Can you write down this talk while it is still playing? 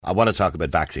I want to talk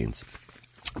about vaccines.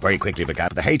 Very quickly, if I can.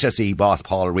 The HSE boss,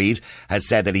 Paul Reid, has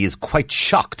said that he is quite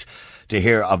shocked to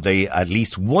hear of the at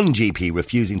least one GP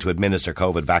refusing to administer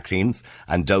COVID vaccines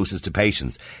and doses to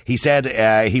patients. He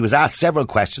said he was asked several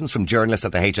questions from journalists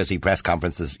at the HSE press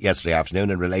conference yesterday afternoon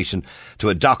in relation to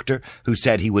a doctor who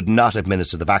said he would not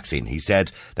administer the vaccine. He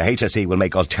said the HSE will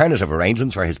make alternative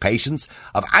arrangements for his patients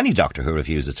of any doctor who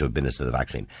refuses to administer the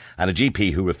vaccine. And a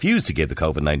GP who refused to give the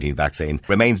COVID-19 vaccine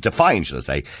remains defiant, should I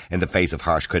say, in the face of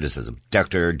harsh criticism.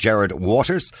 Dr. Gerard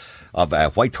Waters of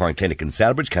Whitethorn Clinic in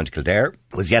Selbridge, County Kildare,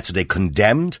 was yesterday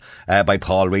condemned by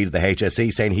Paul Reid of the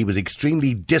HSE, saying he was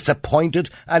extremely disappointed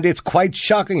and it's quite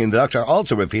shocking. And the doctor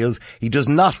also reveals he does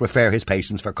not refer his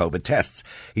patients for COVID tests.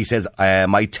 He says,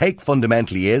 my take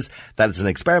fundamentally is that it's an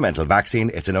experimental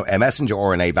vaccine, it's a messenger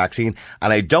RNA vaccine,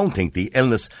 and I don't think the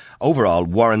illness overall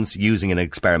warrants using an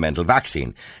experimental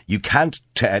vaccine. You can't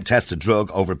test a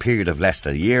drug over a period of less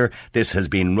than a year. This has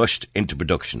been rushed into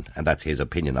production. And that's his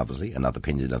opinion, obviously, and not the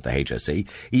opinion of the HSE.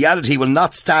 He added he will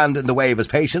not stand in the way of his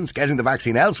patients getting the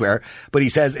vaccine elsewhere, but he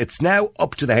says it's now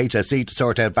up to the HSE to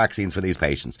sort out vaccines for these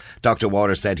patients. Dr.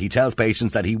 Waters said he tells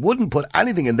patients that he wouldn't put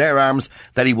anything in their arms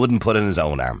that he wouldn't put in his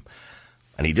own arm.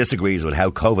 And he disagrees with how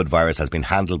COVID virus has been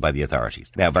handled by the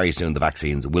authorities. Now, very soon the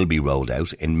vaccines will be rolled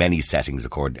out in many settings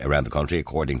around the country,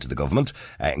 according to the government,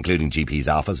 including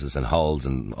GPs' offices and halls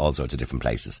and all sorts of different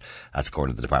places. That's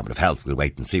according to the Department of Health. We'll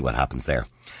wait and see what happens there.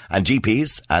 And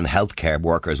GPs and healthcare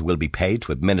workers will be paid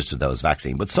to administer those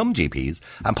vaccines. But some GPs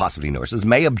and possibly nurses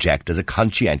may object as a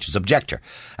conscientious objector.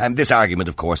 And this argument,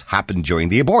 of course, happened during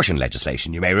the abortion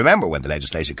legislation. You may remember when the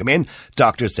legislation came in,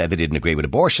 doctors said they didn't agree with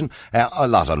abortion, a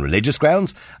lot on religious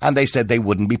grounds, and they said they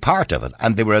wouldn't be part of it,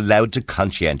 and they were allowed to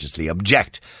conscientiously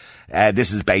object.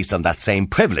 This is based on that same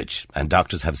privilege, and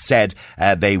doctors have said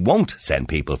they won't send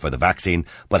people for the vaccine,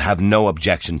 but have no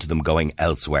objection to them going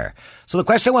elsewhere. So the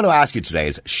question I want to ask you today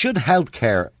is, should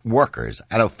healthcare workers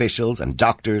and officials and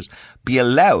doctors be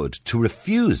allowed to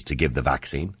refuse to give the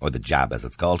vaccine, or the jab as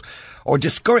it's called, or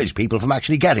discourage people from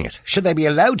actually getting it? Should they be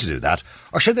allowed to do that,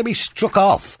 or should they be struck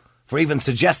off for even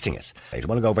suggesting it? I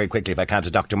want to go very quickly, if I can,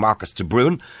 to Dr. Marcus De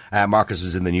Brun. Marcus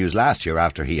was in the news last year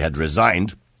after he had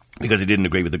resigned because he didn't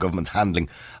agree with the government's handling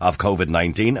of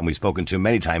COVID-19, and we've spoken to him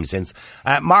many times since.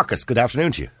 Marcus, good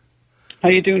afternoon to you. How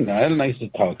you doing, Niall? Nice to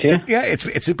talk to you. Yeah,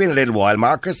 it's been a little while,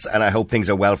 Marcus, and I hope things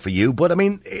are well for you. But I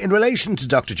mean, in relation to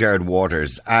Dr. Gerard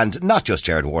Waters, and not just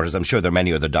Gerard Waters, I'm sure there are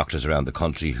many other doctors around the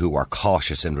country who are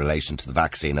cautious in relation to the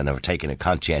vaccine and have taken a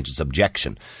conscientious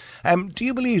objection. Do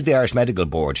you believe the Irish Medical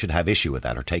Board should have issue with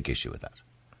that or take issue with that?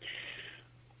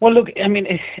 Well, look, I mean,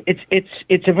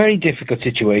 it's a very difficult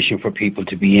situation for people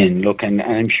to be in. Look, and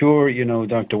I'm sure, you know,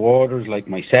 Dr. Waters, like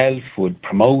myself, would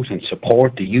promote and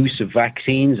support the use of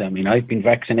vaccines. I mean, I've been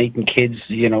vaccinating kids,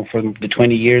 you know, for the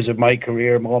 20 years of my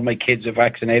career. All my kids are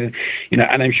vaccinated, you know,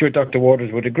 and I'm sure Dr.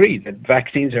 Waters would agree that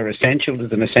vaccines are essential.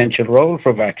 There's an essential role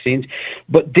for vaccines.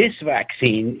 But this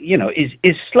vaccine, you know,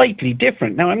 is slightly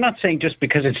different. Now, I'm not saying just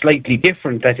because it's slightly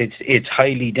different that it's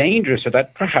highly dangerous, or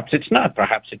that perhaps it's not.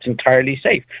 Perhaps it's entirely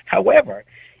safe. However,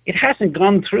 it hasn't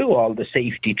gone through all the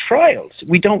safety trials.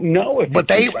 We don't know if. But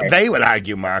they will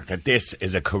argue, Mark, that this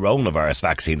is a coronavirus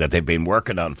vaccine that they've been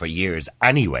working on for years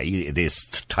anyway.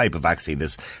 This type of vaccine,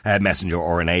 this messenger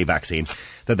RNA vaccine,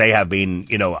 that they have been,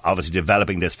 you know, obviously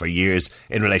developing this for years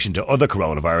in relation to other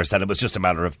coronavirus, and it was just a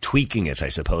matter of tweaking it, I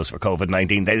suppose, for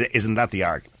COVID-19. Isn't that the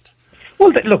argument?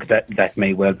 Well, look, that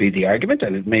may well be the argument,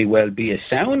 and it may well be a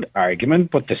sound argument,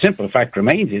 but the simple fact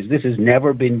remains is this has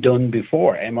never been done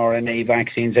before. mRNA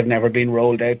vaccines have never been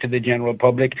rolled out to the general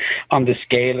public on the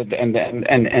scale and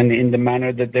in the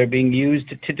manner that they're being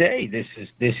used today.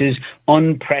 This is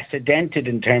unprecedented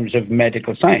in terms of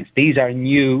medical science. These are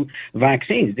new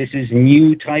vaccines. This is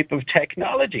new type of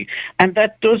technology. And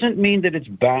that doesn't mean that it's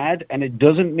bad, and it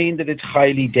doesn't mean that it's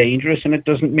highly dangerous, and it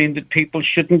doesn't mean that people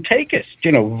shouldn't take it.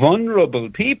 You know, vulnerable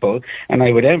people, and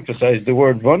I would emphasize the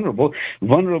word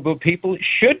vulnerable people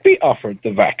should be offered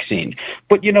the vaccine.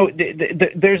 But, you know,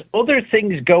 there's other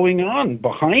things going on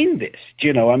behind this.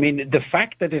 You know, I mean, the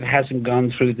fact that it hasn't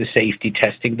gone through the safety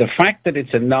testing, the fact that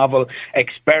it's a novel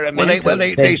experimental...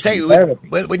 They say,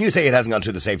 when you say it hasn't gone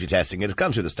through the safety testing, it's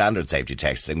gone through the standard safety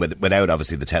testing without,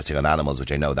 obviously, the testing on animals,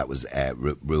 which I know that was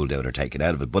ruled out or taken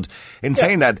out of it. But in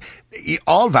saying that,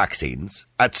 all vaccines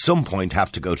at some point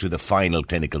have to go through the final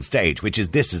clinical stage, stage, which is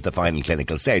this is the final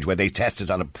clinical stage where they test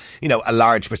it on a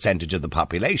large percentage of the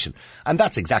population. And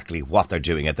that's exactly what they're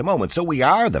doing at the moment. So we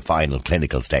are the final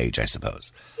clinical stage, I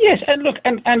suppose. Yes, and look,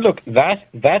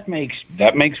 that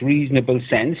makes reasonable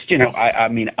sense. I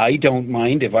mean, I don't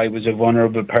mind if I was a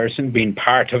vulnerable person being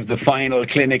part of the final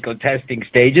clinical testing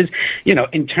stages.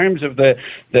 In terms of the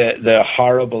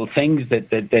horrible things that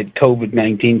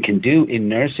COVID-19 can do in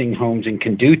nursing homes and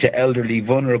can do to elderly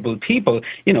vulnerable people,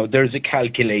 there's a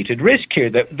calculated risk here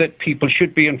that people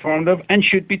should be informed of and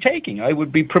should be taking. I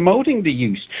would be promoting the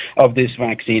use of this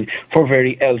vaccine for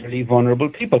very elderly vulnerable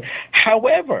people.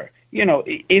 However,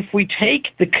 if we take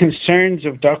the concerns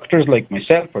of doctors like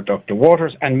myself or Dr.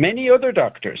 Waters and many other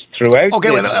doctors throughout...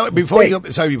 Okay, before you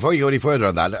go any further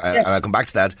on that, and I'll come back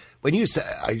to that, when you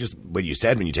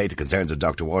take the concerns of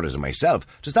Dr. Waters and myself,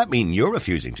 does that mean you're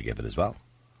refusing to give it as well?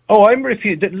 Oh, I'm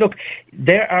refusing. Look,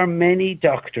 there are many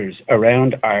doctors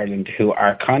around Ireland who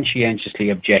are conscientiously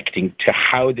objecting to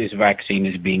how this vaccine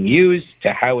is being used,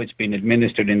 to how it's been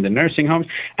administered in the nursing homes,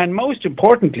 and most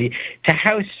importantly, to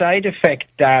how side effect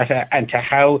data and to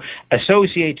how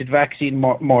associated vaccine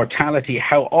mortality,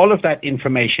 how all of that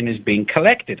information is being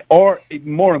collected, or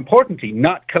more importantly,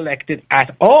 not collected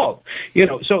at all.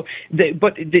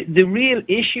 But the real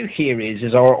issue here is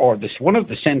one of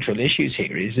the central issues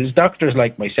here is doctors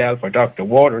like myself or Dr.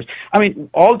 Waters. I mean,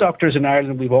 all doctors in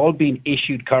Ireland, we've all been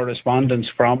issued correspondence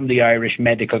from the Irish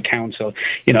Medical Council,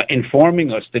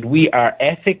 informing us that we are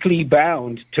ethically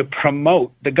bound to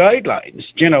promote the guidelines.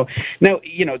 Now,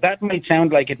 that might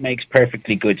sound like it makes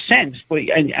perfectly good sense, but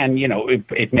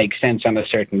it makes sense on a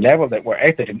certain level that we're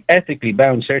ethically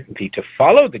bound, certainly, to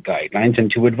follow the guidelines and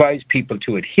to advise people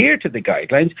to adhere to the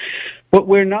guidelines, but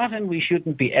we're not, and we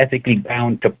shouldn't be ethically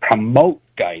bound to promote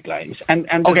guidelines.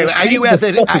 Okay, are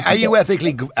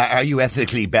you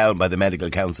ethically bound by the Medical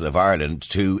Council of Ireland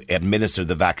to administer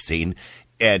the vaccine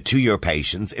to your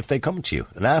patients if they come to you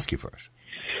and ask you for it?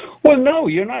 Well, no,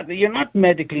 you're not. You're not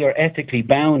medically or ethically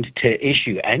bound to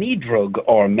issue any drug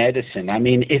or medicine. I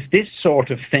mean, if this sort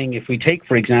of thing, if we take,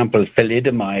 for example,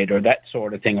 thalidomide or that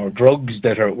sort of thing, or drugs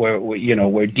that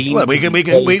we're deemed. Well, we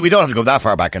don't have to go that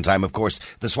far back in time. Of course,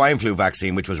 the swine flu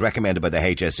vaccine, which was recommended by the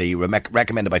HSE,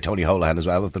 recommended by Tony Holohan as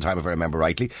well at the time, if I remember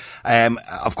rightly,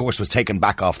 of course, was taken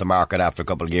back off the market after a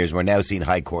couple of years. We're now seeing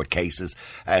high court cases,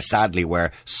 sadly,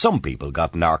 where some people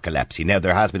got narcolepsy. Now,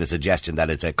 there has been a suggestion that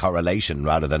it's a correlation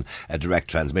rather than a direct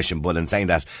transmission, but in saying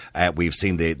that, we've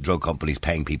seen the drug companies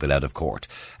paying people out of court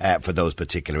for those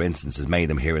particular instances, many of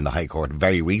them here in the High Court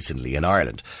very recently in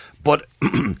Ireland. But,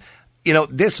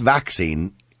 this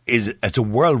vaccine it's a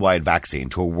worldwide vaccine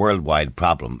to a worldwide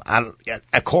problem. And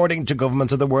according to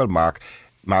governments of the world,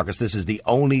 Marcus, this is the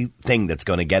only thing that's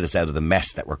going to get us out of the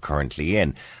mess that we're currently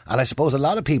in. And I suppose a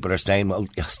lot of people are saying, well,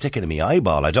 stick it in my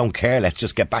eyeball. I don't care. Let's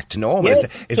just get back to normal. Yeah,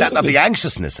 is that not the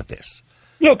anxiousness of this?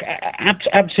 Look,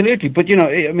 absolutely. But,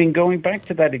 going back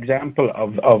to that example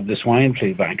of the swine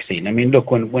flu vaccine,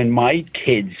 look, when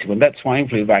that swine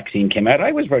flu vaccine came out,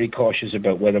 I was very cautious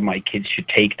about whether my kids should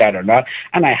take that or not.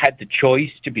 And I had the choice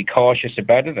to be cautious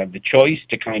about it. I had the choice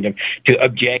to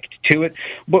object to it.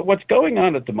 But what's going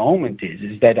on at the moment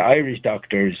is that Irish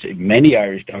doctors, many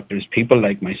Irish doctors, people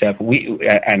like myself,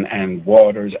 and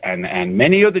Waters and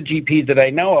many other GPs that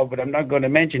I know of, but I'm not going to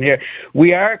mention here,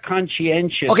 we are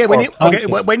conscientious.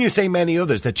 When you say many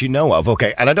others that you know of,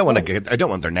 okay, and I don't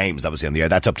want their names obviously on the air.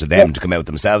 That's up to them to come out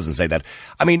themselves and say that.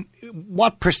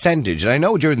 What percentage? And I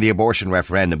know during the abortion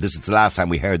referendum, this is the last time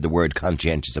we heard the word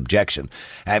conscientious objection.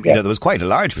 There was quite a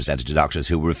large percentage of doctors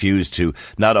who refused to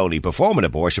not only perform an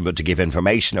abortion but to give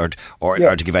information or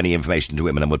to give any information to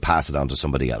women and would pass it on to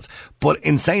somebody else. But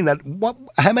in saying that,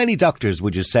 how many doctors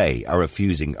would you say are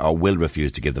refusing or will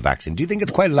refuse to give the vaccine? Do you think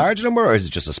it's quite a large number, or is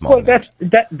it just a small amount?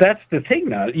 That's the thing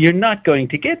now. You're not going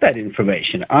to get that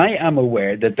information. I am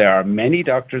aware that there are many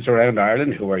doctors around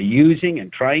Ireland who are using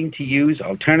and trying to use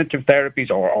alternative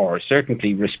therapies or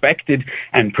certainly respected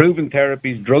and proven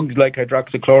therapies, drugs like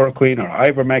hydroxychloroquine or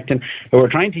ivermectin, who are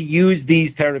trying to use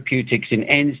these therapeutics in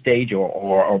end stage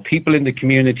or people in the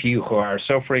community who are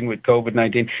suffering with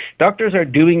COVID-19. Doctors are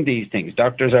doing these things.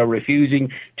 Doctors are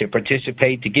refusing to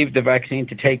participate, to give the vaccine,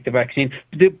 to take the vaccine.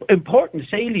 The important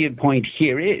salient point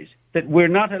here is that we're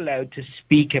not allowed to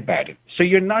speak about it. So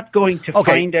you're not going to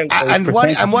find out those and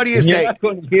what do you say? You're not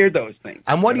going to hear those things.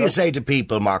 And what do you say to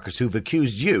people, Marcus, who've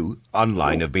accused you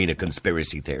online of being a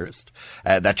conspiracy theorist,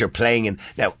 that you're playing in...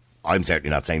 Now, I'm certainly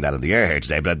not saying that on the air here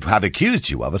today, but have accused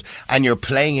you of it, and you're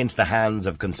playing into the hands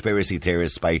of conspiracy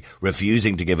theorists by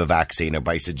refusing to give a vaccine or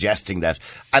by suggesting that,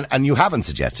 and you haven't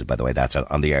suggested, by the way, that's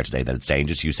on the air today, that it's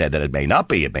dangerous. You said that it may not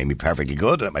be. It may be perfectly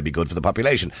good and it might be good for the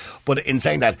population. But in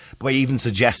saying that, by even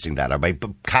suggesting that or by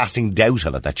casting doubt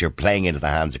on it, that you're playing into the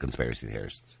hands of conspiracy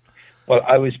theorists. Well,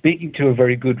 I was speaking to a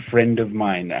very good friend of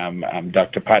mine,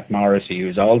 Dr. Pat Morrissey,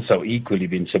 who's also equally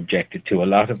been subjected to a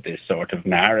lot of this sort of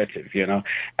narrative,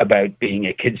 about being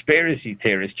a conspiracy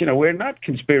theorist. We're not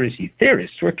conspiracy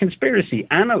theorists, we're conspiracy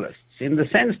analysts, in the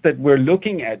sense that we're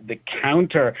looking at the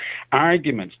counter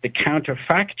arguments, the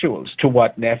counterfactuals to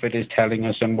what NPHET is telling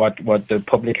us and what the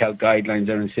public health guidelines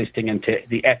are insisting and to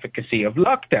the efficacy of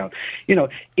lockdown.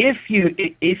 If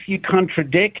you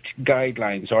contradict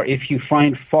guidelines, or if you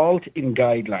find fault in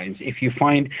guidelines, if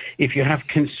you have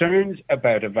concerns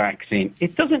about a vaccine,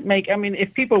 it doesn't make,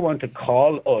 if people want to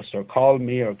call us or call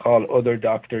me or call other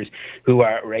doctors who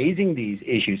are raising these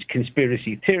issues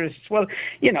conspiracy theorists, well,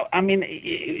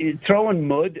 throwing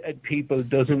mud at people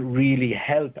doesn't really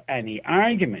help any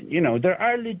argument. There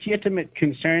are legitimate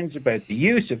concerns about the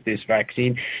use of this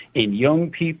vaccine in young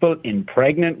people, in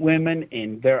pregnant women.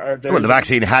 Well, the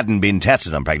vaccine hadn't been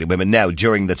tested on pregnant women. Now,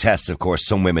 during the tests, of course,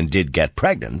 some women did get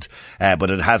pregnant, but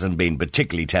it hasn't been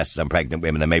particularly tested on pregnant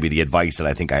women. And maybe the advice, and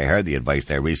I think I heard the advice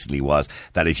there recently, was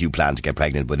that if you plan to get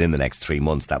pregnant within the next 3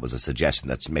 months, that was a suggestion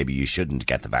that maybe you shouldn't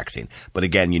get the vaccine. But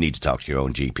again, you need to talk to your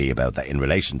own GP about that in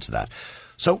relation to that.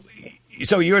 So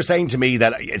you're saying to me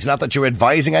that it's not that you're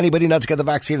advising anybody not to get the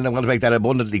vaccine, and I want to make that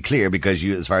abundantly clear, because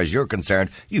you, as far as you're concerned,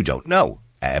 you don't know.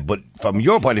 But from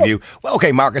your point of view, well,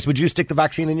 okay, Marcus, would you stick the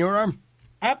vaccine in your arm?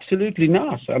 Absolutely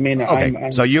not.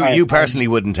 Okay, so you personally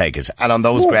wouldn't take it, and on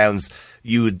those grounds,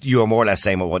 you are more or less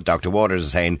saying what Dr. Waters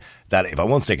is saying, that if I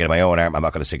won't stick it in my own arm, I'm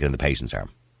not going to stick it in the patient's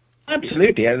arm.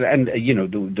 Absolutely, and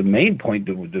the main point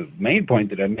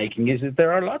that I'm making is that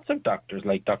there are lots of doctors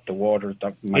like Dr. Waters,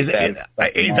 myself.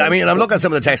 I'm looking at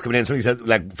some of the texts coming in. Somebody says,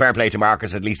 like, fair play to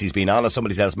Marcus, at least he's been honest.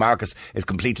 Somebody says Marcus is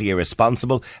completely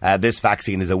irresponsible. This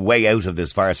vaccine is a way out of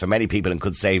this virus for many people and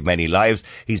could save many lives.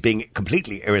 He's being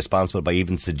completely irresponsible by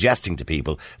even suggesting to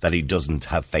people that he doesn't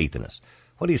have faith in it.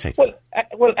 What do you say?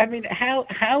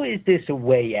 How is this a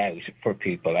way out for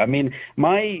people?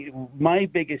 My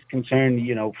biggest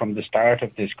concern, from the start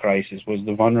of this crisis was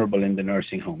the vulnerable in the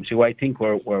nursing homes, who I think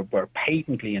were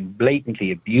patently and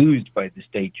blatantly abused by the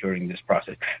state during this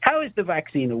process. How is the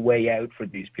vaccine a way out for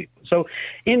these people? So,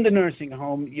 in the nursing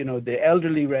home, the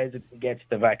elderly resident gets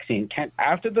the vaccine.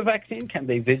 After the vaccine, can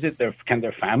they visit can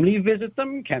their family visit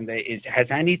them?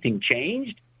 Has anything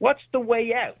changed? What's the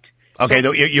way out? Okay,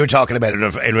 you're talking about it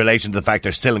in relation to the fact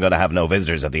they're still going to have no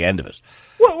visitors at the end of it.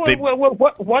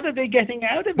 What are they getting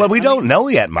out of it? Well, we don't know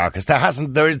yet, Marcus.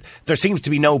 There seems to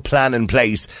be no plan in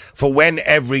place for when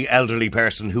every elderly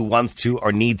person who wants to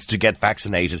or needs to get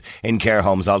vaccinated in care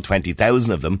homes, all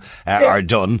 20,000 of them, are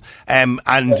done.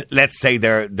 Let's say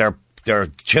their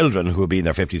children who will be in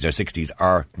their 50s or 60s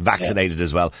are vaccinated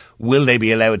as well. Will they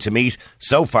be allowed to meet?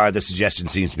 So far, the suggestion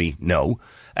seems to be no.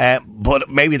 But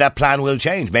maybe that plan will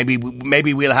change. Maybe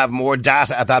we'll have more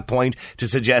data at that point to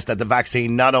suggest that the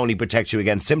vaccine not only protects you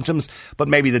against symptoms, but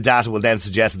maybe the data will then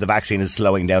suggest that the vaccine is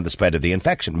slowing down the spread of the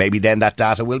infection. Maybe then that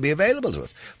data will be available to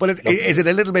us. But is it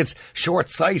a little bit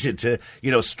short-sighted to,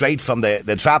 straight from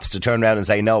the traps to turn around and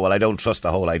say, no, well, I don't trust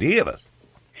the whole idea of it?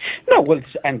 No,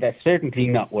 and that's certainly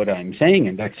not what I'm saying,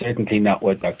 and that's certainly not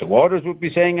what Dr. Waters would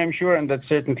be saying, I'm sure, and that's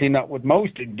certainly not what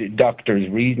most doctors,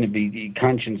 reasonably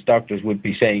conscious doctors, would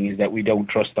be saying, is that we don't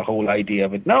trust the whole idea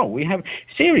of it. No, we have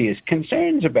serious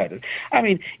concerns about it.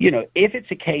 If it's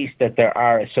a case that there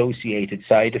are associated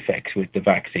side effects with the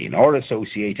vaccine or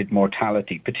associated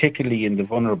mortality, particularly in the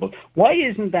vulnerable, why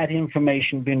isn't that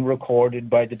information being recorded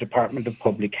by the Department of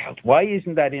Public Health? Why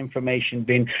isn't that information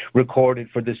being recorded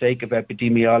for the sake of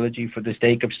epidemiology, for the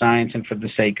sake of science, and for the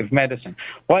sake of medicine?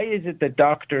 Why is it that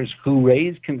doctors who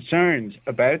raise concerns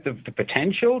about the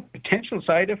potential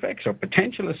side effects or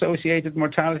potential associated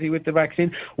mortality with the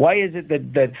vaccine, why is it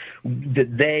that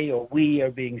they or we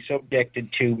are being subjected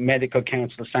to medical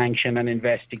council sanction and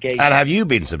investigation? And have you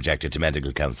been subjected to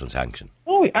medical council sanction?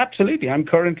 Oh, absolutely. I'm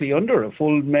currently under a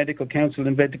full medical council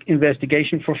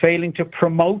investigation for failing to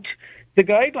promote the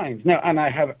guidelines. Now, and I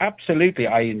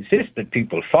insist that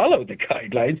people follow the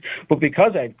guidelines, but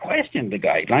because I've questioned the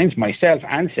guidelines, myself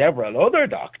and several other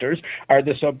doctors are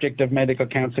the subject of medical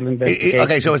council investigation.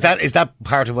 Okay, so is that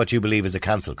part of what you believe is a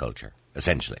cancel culture,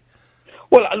 essentially?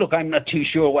 Well, look, I'm not too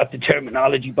sure what the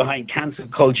terminology behind cancel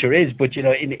culture is, but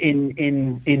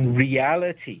in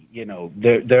reality,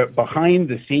 they're behind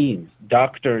the scenes.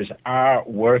 doctors are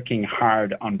working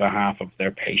hard on behalf of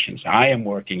their patients. I am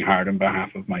working hard on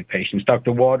behalf of my patients.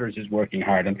 Dr. Waters is working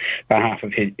hard on behalf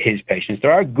of his patients.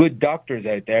 There are good doctors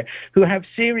out there who have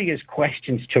serious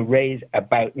questions to raise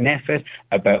about NPHET,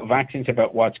 about vaccines,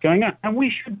 about what's going on, and we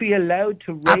should be allowed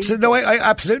to raise...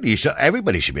 Absolutely.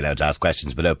 Everybody should be allowed to ask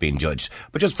questions without being judged.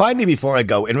 But just finally, before I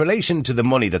go, in relation to the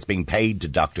money that's being paid to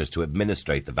doctors to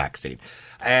administrate the vaccine,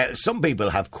 some people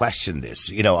have questioned this,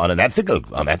 on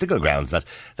ethical grounds,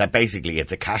 that basically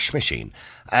it's a cash machine.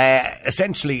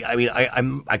 Essentially, I mean,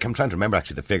 I'm trying to remember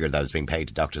actually the figure that is being paid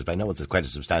to doctors, but I know it's quite a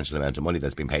substantial amount of money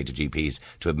that's been paid to GPs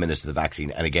to administer the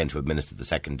vaccine and again to administer the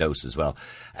second dose as well.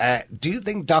 Do you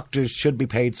think doctors should be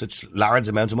paid such large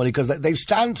amounts of money? Because they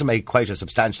stand to make quite a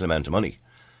substantial amount of money.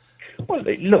 Well,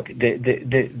 look,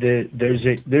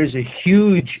 there's a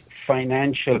huge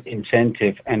financial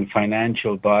incentive and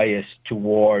financial bias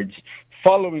towards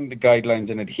following the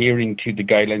guidelines and adhering to the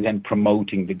guidelines and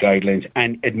promoting the guidelines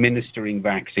and administering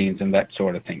vaccines and that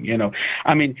sort of thing.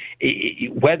 I mean,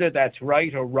 whether that's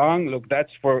right or wrong, look, that's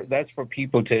for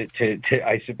people to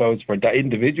I suppose, for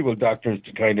individual doctors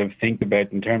to kind of think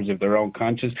about in terms of their own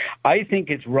conscience. I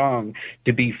think it's wrong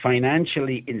to be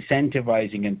financially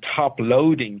incentivizing and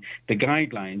top-loading the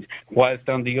guidelines whilst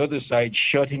on the other side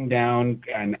shutting down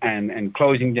and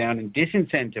closing down and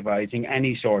disincentivizing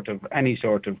any sort of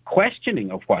question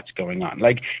of what's going on.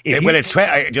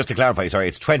 Just to clarify,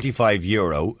 it's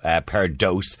 €25 per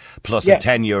dose plus a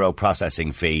 €10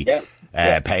 processing fee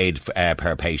paid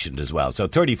per patient as well. So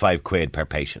 £35 per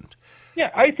patient. Yeah,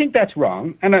 I think that's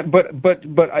wrong,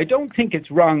 but I don't think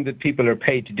it's wrong that people are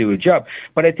paid to do a job.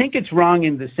 But I think it's wrong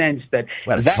in the sense that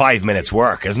it's 5 minutes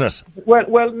work, isn't it?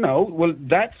 Well,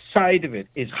 that side of it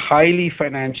is highly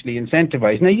financially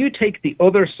incentivized. Now, you take the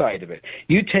other side of it.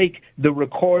 You take the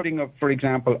recording of, for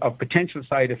example, of potential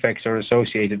side effects or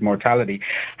associated mortality.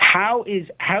 How is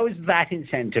that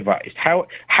incentivized?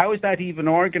 How is that even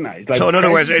organized? So, in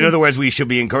other words, we should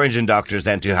be encouraging doctors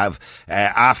then to have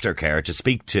aftercare, to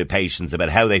speak to patients about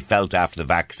how they felt after the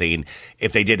vaccine,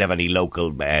 if they did have any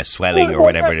local swelling or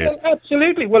whatever it is.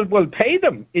 Absolutely. Well, pay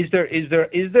them. Is there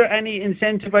any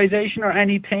incentivization or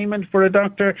any payment for a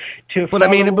doctor to? But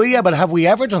but have we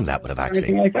ever done that with a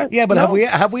vaccine? Like that? Yeah, but no.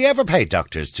 have we ever paid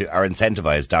doctors to, or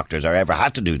incentivized doctors, or ever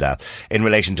had to do that in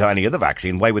relation to any other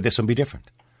vaccine? Why would this one be different?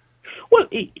 Well,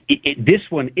 this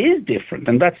one is different,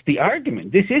 and that's the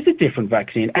argument. This is a different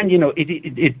vaccine, and,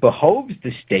 it behoves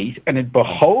the state and it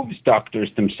behoves doctors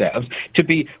themselves to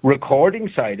be recording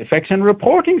side effects and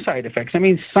reporting side effects. I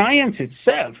mean, science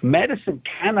itself, medicine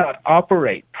cannot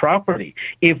operate properly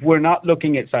if we're not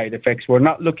looking at side effects, we're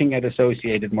not looking at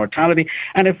associated mortality.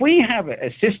 And if we have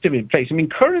a system in place, I mean,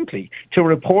 currently, to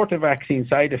report a vaccine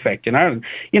side effect in Ireland,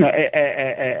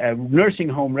 a nursing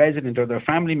home resident or their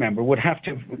family member would have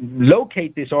to locate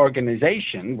this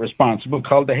organisation responsible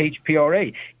called the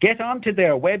HPRA, get onto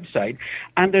their website,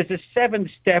 and there's a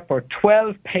 7-step or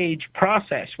 12-page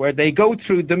process where they go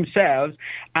through themselves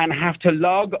and have to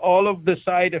log all of the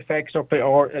side effects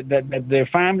or that their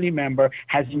family member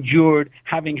has endured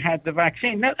having had the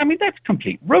vaccine. Now, I mean, that's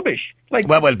complete rubbish.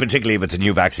 Well, particularly if it's a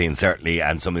new vaccine, certainly,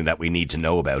 and something that we need to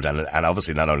know about, and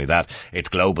obviously not only that, it's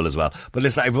global as well. But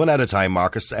listen, I've run out of time,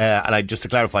 Marcus, and just to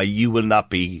clarify, you will not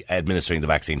be administering the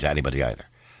vaccine to anybody either.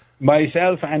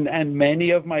 Myself and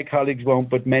many of my colleagues won't,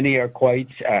 but many are quite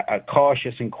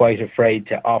cautious and quite afraid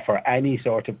to offer any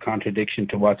sort of contradiction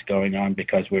to what's going on,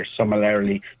 because we're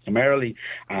summarily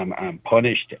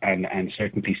punished and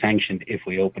certainly sanctioned if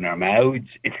we open our mouths.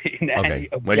 Okay.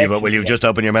 Will you just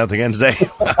open your mouth again today?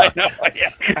 I know, yeah,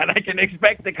 and I can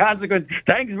expect the consequence.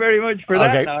 Thanks very much for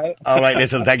that, Niall. All right,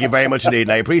 listen, thank you very much indeed.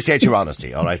 And I appreciate your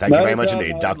honesty. All right, thank you very much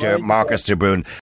indeed. Dr. Marcus De Brun.